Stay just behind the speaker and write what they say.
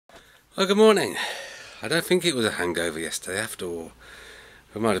Well, good morning. I don't think it was a hangover yesterday after all.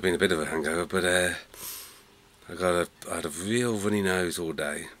 It might have been a bit of a hangover, but I had a real runny nose all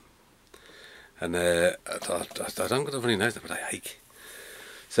day. And I don't got a runny nose, but I ache.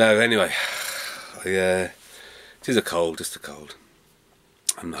 So anyway, it is a cold, just a cold.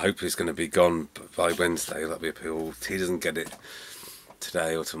 And I hope it's going to be gone by Wednesday. That'll be a pill. He doesn't get it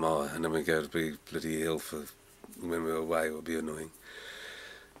today or tomorrow, and then we go to be bloody ill for when we're away. It'll be annoying.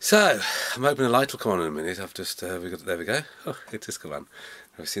 So, I'm hoping the light will come on in a minute. I've just, there we go. Oh, it has come on.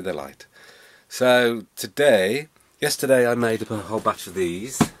 I see the light. So, yesterday I made up a whole batch of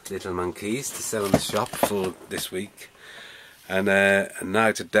these little monkeys to sell in the shop for this week. And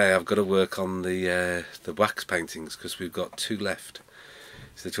now today I've got to work on the wax paintings because we've got 2 left.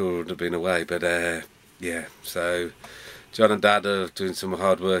 So the children have been away, but yeah, so John and Dad are doing some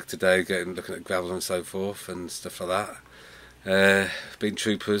hard work today, looking at gravel and so forth and stuff like that. Being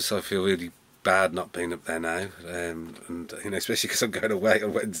troopers, I feel really bad not being up there now, and especially because I'm going away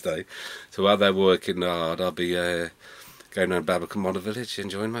on Wednesday. So while they're working hard, I'll be going around Babacombe Village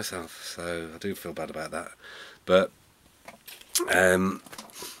enjoying myself. So I do feel bad about that, but I've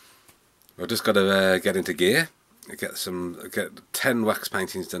just got to get into gear. Get 10 wax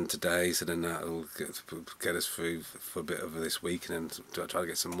paintings done today, so then that'll get us through for a bit of this week, and then try to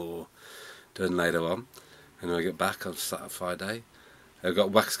get some more done later on. And when I get back on Friday, I've got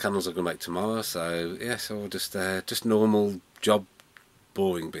wax candles I'm going to make tomorrow. So yeah, so just normal job,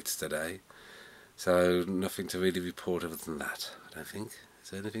 boring bits today. So nothing to really report other than that. I don't think. Is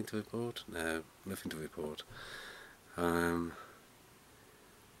there anything to report? No, nothing to report. I'm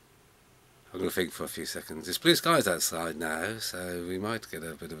going to think for a few seconds. It's blue skies outside now, so we might get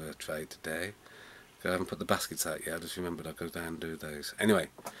a bit of a trade today. I haven't put the baskets out yet. I just remembered I'll go down and do those. Anyway,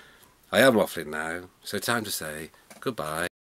 I am waffling now, so time to say goodbye.